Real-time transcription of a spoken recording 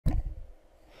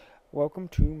Welcome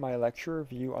to my lecture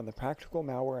review on the practical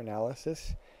malware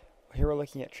analysis. Here we're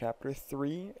looking at Chapter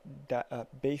 3,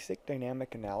 Basic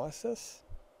Dynamic Analysis.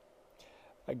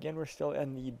 Again, we're still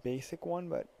in the basic one,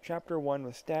 but Chapter 1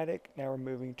 was static, now we're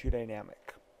moving to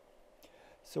dynamic.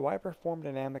 So why perform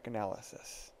dynamic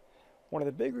analysis? One of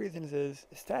the big reasons is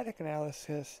static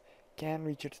analysis can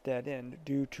reach its dead end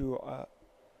due to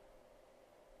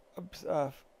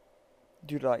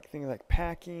things like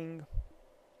packing,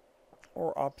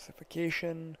 or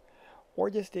obfuscation, or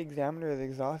just the examiner has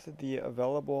exhausted the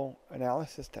available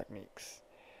analysis techniques.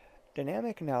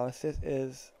 Dynamic analysis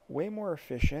is way more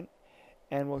efficient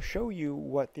and will show you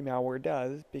what the malware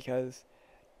does because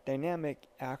dynamic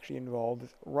actually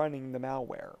involves running the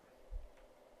malware.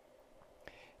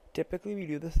 Typically we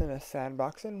do this in a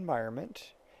sandbox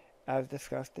environment as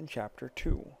discussed in Chapter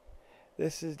 2.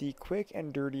 This is the quick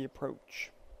and dirty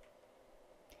approach.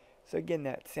 So again,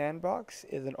 that sandbox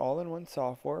is an all-in-one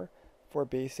software for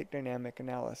basic dynamic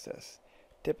analysis,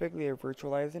 typically a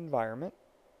virtualized environment.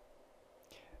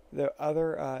 The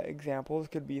other examples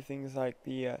could be things like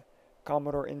the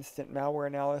Commodore Instant Malware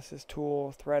Analysis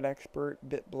Tool, Threat Expert,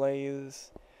 BitBlaze,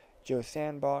 Joe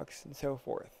Sandbox, and so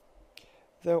forth.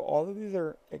 Though all of these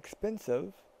are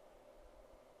expensive,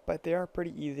 but they are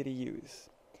pretty easy to use.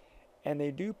 And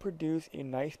they do produce a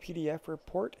nice PDF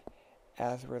report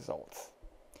as results.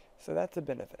 So that's a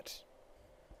benefit.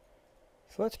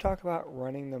 So let's talk about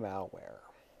running the malware.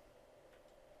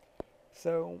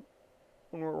 So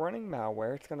when we're running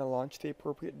malware, it's going to launch the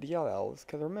appropriate DLLs,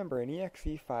 because remember, an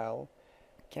exe file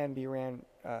can be ran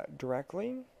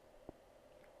directly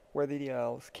where the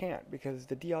DLLs can't, because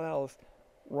the DLLs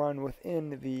run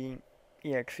within the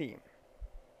exe.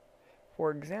 For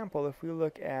example, if we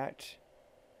look at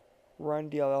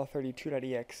run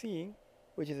DLL32.exe,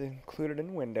 which is included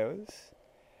in Windows,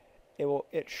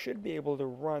 it should be able to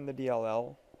run the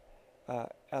DLL as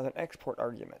an export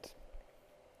argument.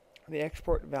 The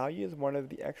export value is one of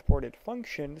the exported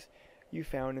functions you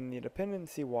found in the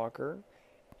dependency walker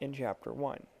in Chapter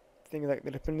 1. Things like the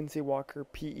dependency walker,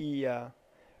 PE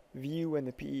view, and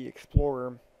the PE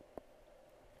explorer,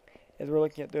 as we're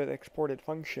looking at those exported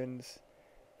functions,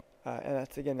 and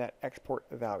that's again that export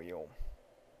value.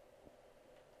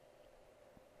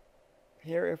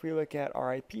 Here, if we look at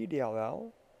RIP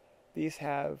DLL, these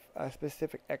have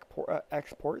specific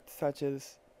exports such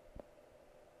as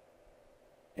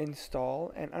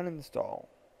install and uninstall.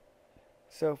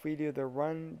 So if we do the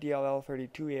run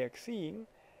DLL32exe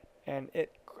and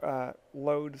it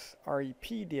loads REP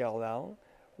DLL,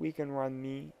 we can run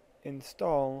the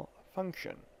install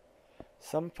function.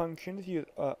 Some functions use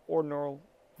ordinal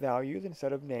values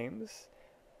instead of names,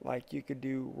 like you could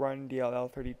do run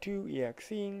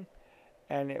DLL32exe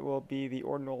and it will be the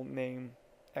ordinal name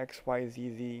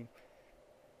XYZZ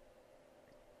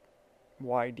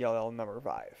YDLL number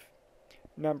 5.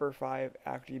 Number 5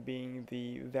 actually being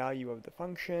the value of the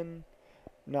function,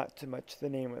 not so much the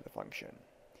name of the function.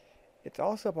 It's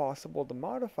also possible to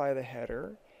modify the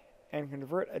header and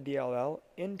convert a DLL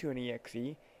into an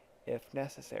EXE if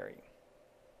necessary.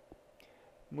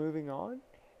 Moving on,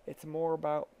 it's more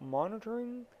about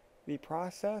monitoring the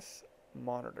process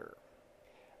monitor.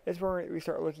 This is where we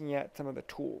start looking at some of the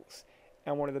tools.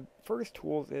 And one of the first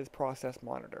tools is Process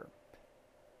Monitor.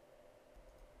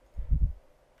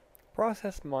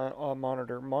 Process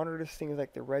Monitor monitors things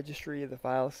like the registry, the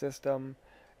file system,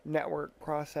 network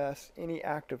process, any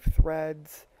active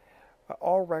threads.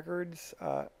 All records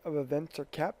of events are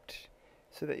kept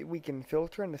so that we can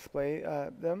filter and display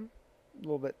them a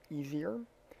little bit easier.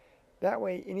 That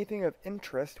way, anything of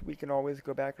interest we can always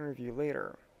go back and review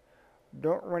later.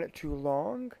 Don't run it too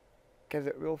long, because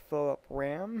it will fill up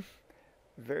RAM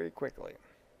very quickly.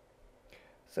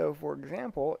 So for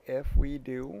example, if we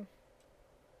do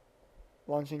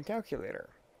launching calculator,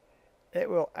 it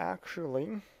will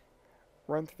actually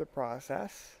run through the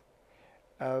process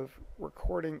of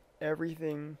recording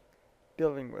everything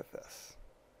dealing with this.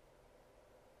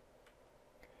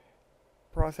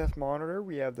 Process monitor,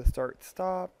 we have the start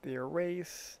stop, the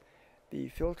erase, the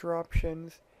filter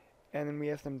options, and then we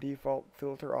have some default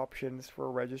filter options for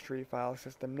registry, file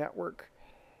system, network,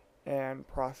 and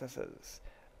processes.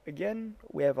 Again,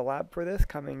 we have a lab for this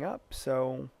coming up,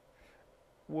 so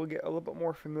we'll get a little bit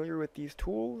more familiar with these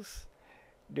tools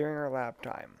during our lab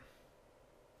time.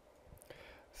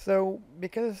 So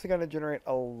because this is going to generate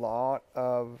a lot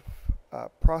of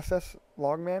process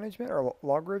log management or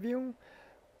log review,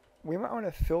 we might want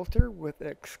to filter with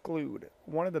exclude.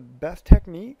 One of the best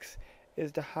techniques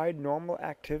is to hide normal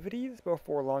activities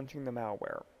before launching the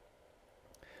malware.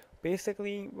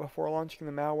 Basically, before launching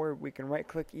the malware, we can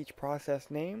right-click each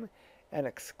process name and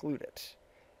exclude it.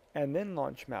 and then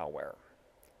launch malware.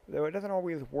 Though it doesn't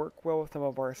always work well with some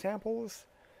of our samples,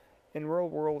 in real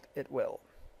world it will.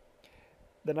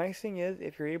 The nice thing is,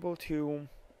 if you're able to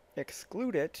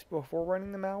exclude it before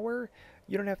running the malware,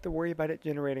 you don't have to worry about it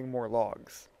generating more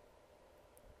logs.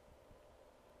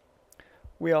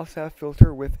 We also have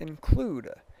filter with include,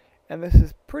 and this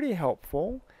is pretty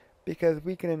helpful because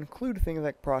we can include things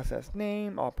like process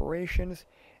name, operations,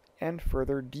 and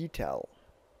further detail.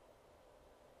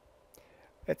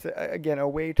 It's again a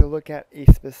way to look at a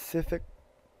specific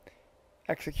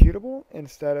executable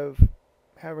instead of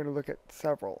having to look at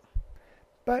several.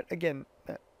 But again,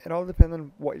 it all depends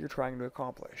on what you're trying to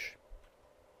accomplish.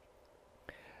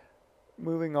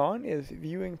 Moving on is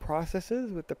viewing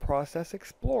processes with the Process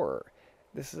Explorer.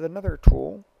 This is another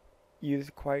tool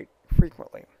used quite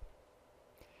frequently.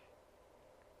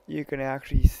 You can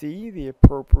actually see the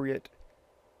appropriate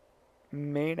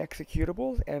main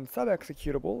executables and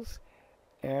sub-executables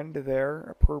and their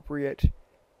appropriate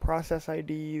process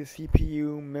IDs,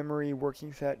 CPU, memory,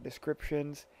 working set,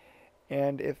 descriptions,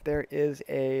 and if there is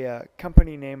a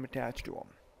company name attached to them.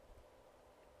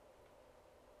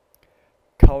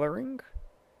 Coloring.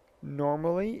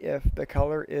 Normally, if the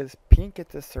color is pink,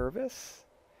 it's a service.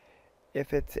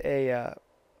 If it's a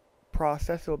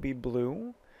process, it'll be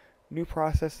blue. New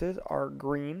processes are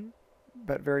green,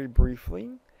 but very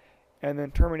briefly. And then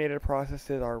terminated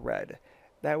processes are red.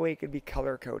 That way it could be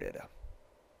color-coded.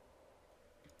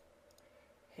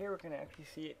 Here we can actually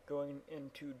see it going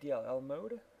into DLL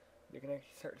mode. You can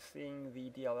actually start seeing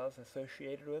the DLLs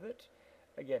associated with it.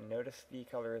 Again, notice the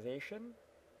colorization.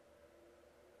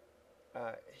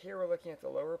 Here we're looking at the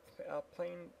lower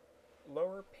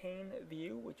pane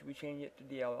view, which we change it to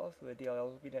DLL, so the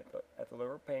DLLs will be at the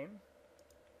lower pane.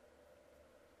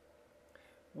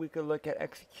 We could look at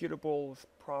executables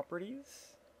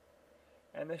properties,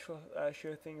 and this will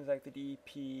show things like the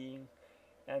DEP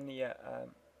and the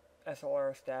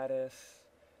SLR status.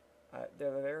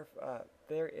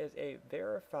 There is a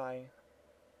verify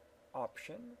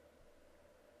option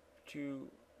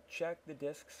to check the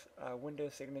disk's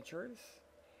Windows signatures,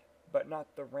 but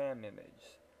not the RAM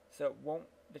image. So it won't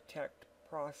detect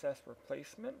process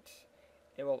replacement.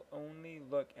 It will only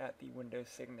look at the Windows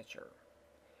signature.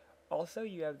 Also,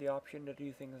 you have the option to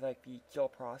do things like the kill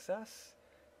process,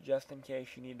 just in case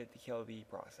you needed to kill the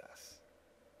process.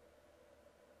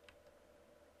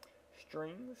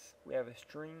 Strings. We have a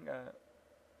string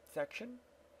section,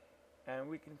 and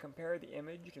we can compare the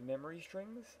image to memory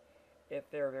strings. If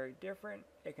they're very different,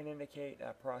 it can indicate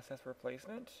process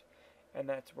replacement, and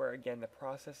that's where, again, the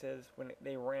processes, when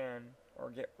they ran or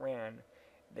get ran,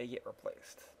 they get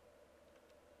replaced.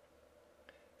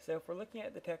 So if we're looking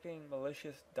at detecting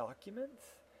malicious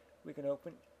documents, we can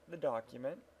open the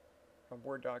document, a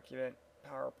Word document,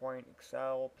 PowerPoint,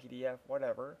 Excel, PDF,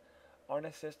 whatever, on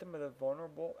a system with a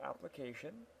vulnerable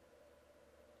application.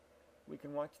 We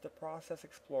can watch the Process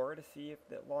Explorer to see if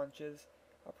it launches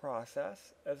a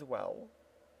process as well.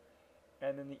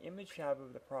 And then the image tab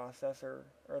of the processor,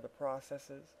 or the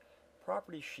processes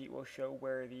property sheet, will show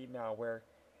where the malware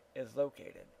is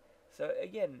located. So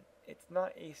again, it's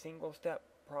not a single step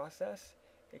process,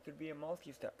 it could be a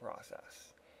multi-step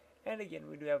process. And again,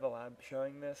 we do have a lab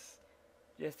showing this,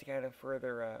 just to kind of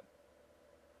further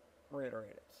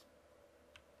reiterate it.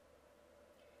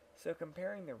 So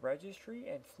comparing the registry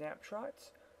and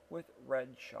snapshots with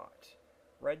RedShot.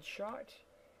 RedShot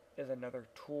is another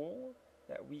tool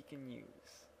that we can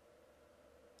use.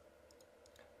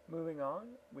 Moving on,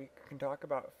 we can talk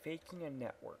about faking a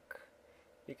network,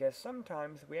 because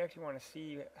sometimes we actually want to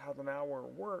see how the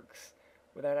malware works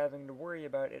without having to worry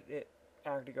about it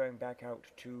actually going back out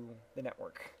to the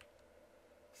network.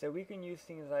 So we can use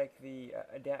things like the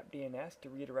adapt DNS to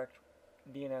redirect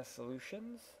DNS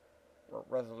solutions or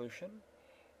resolution,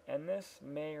 and this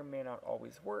may or may not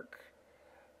always work.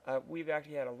 We've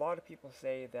actually had a lot of people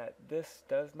say that this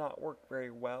does not work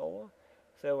very well,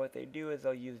 so what they do is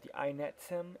they'll use the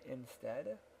inetsim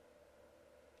instead.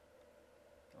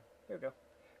 Oh, there we go.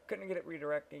 Couldn't get it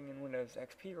redirecting in Windows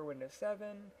XP or Windows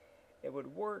 7. It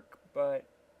would work, but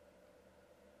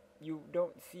you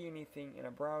don't see anything in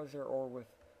a browser or with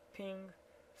ping,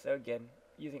 so again,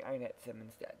 using inetsim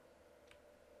instead.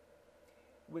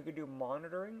 We could do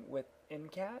monitoring with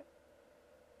ncat,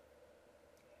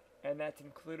 and that's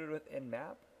included with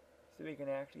nmap, so we can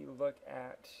actually look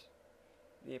at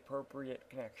the appropriate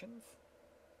connections.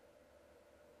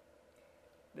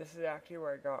 This is actually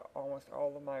where I got almost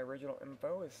all of my original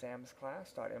info, is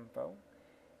samsclass.info.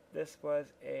 This was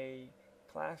a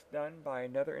class done by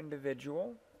another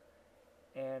individual,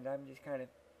 and I'm just kind of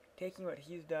taking what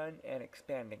he's done and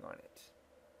expanding on it.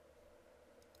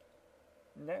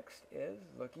 Next is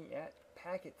looking at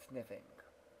packet sniffing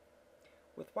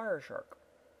with Wireshark.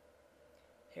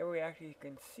 Here we actually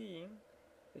can see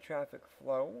the traffic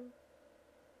flow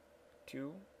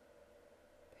to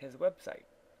his website.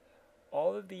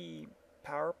 All of the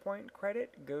PowerPoint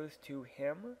credit goes to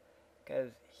him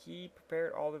because he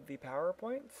prepared all of the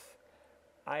PowerPoints.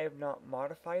 I have not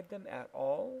modified them at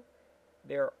all.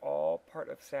 They're all part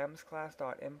of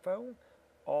samsclass.info.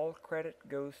 All credit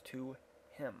goes to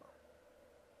him.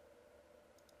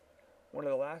 One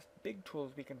of the last big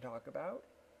tools we can talk about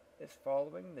is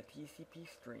following the TCP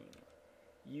stream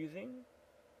using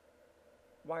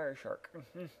Wireshark.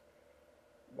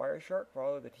 Wireshark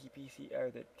follow the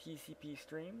TCP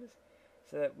streams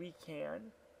so that we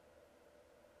can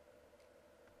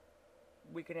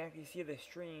actually see the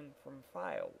stream from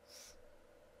files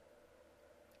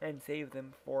and save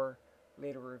them for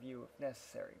later review if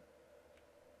necessary.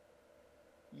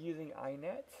 Using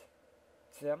iNet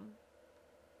SIM,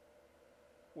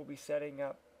 we'll be setting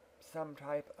up some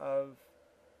type of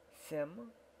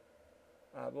SIM.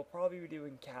 We'll probably be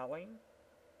doing calling,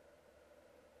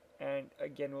 and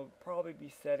again we'll probably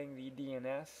be setting the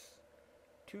DNS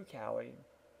to calling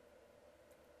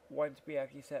once we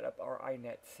actually set up our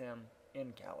iNet SIM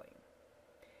in calling.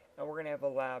 And we're going to have a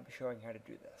lab showing how to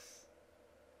do this.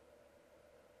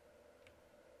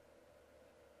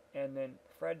 And then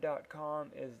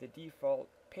Fred.com is the default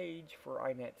page for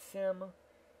iNet SIM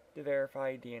to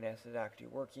verify DNS is actually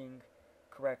working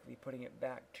correctly, putting it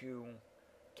back to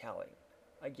calling.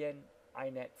 Again,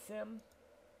 iNet SIM.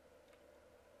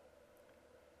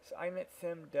 So iNet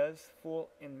SIM does fool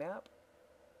Nmap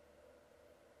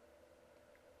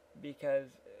because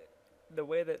the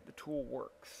way that the tool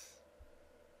works.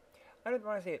 I don't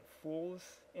want to say it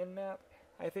fools Nmap.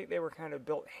 I think they were kind of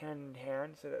built hand in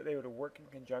hand so that they would work in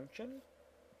conjunction,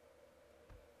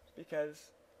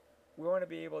 because we want to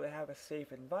be able to have a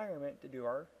safe environment to do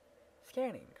our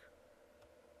scanning.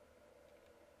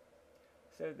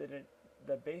 So that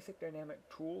the basic dynamic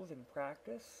tools in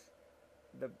practice,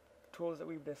 the tools that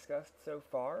we've discussed so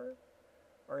far,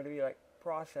 are going to be like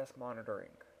process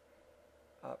monitoring,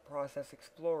 Process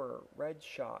Explorer,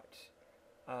 Redshot,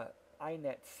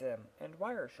 iNet SIM, and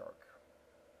Wireshark.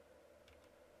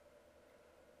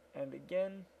 And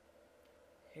again,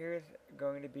 here's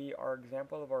going to be our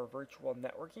example of our virtual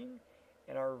networking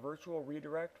and our virtual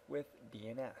redirect with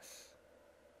DNS.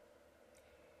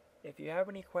 If you have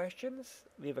any questions,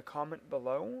 leave a comment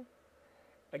below.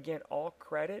 Again, all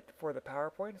credit for the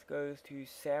PowerPoints goes to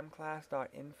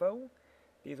samclass.info.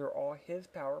 These are all his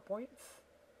PowerPoints.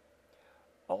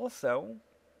 Also,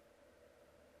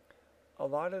 a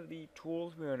lot of the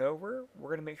tools we went over, we're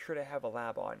going to make sure to have a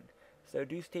lab on. So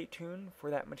do stay tuned for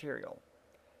that material.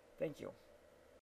 Thank you.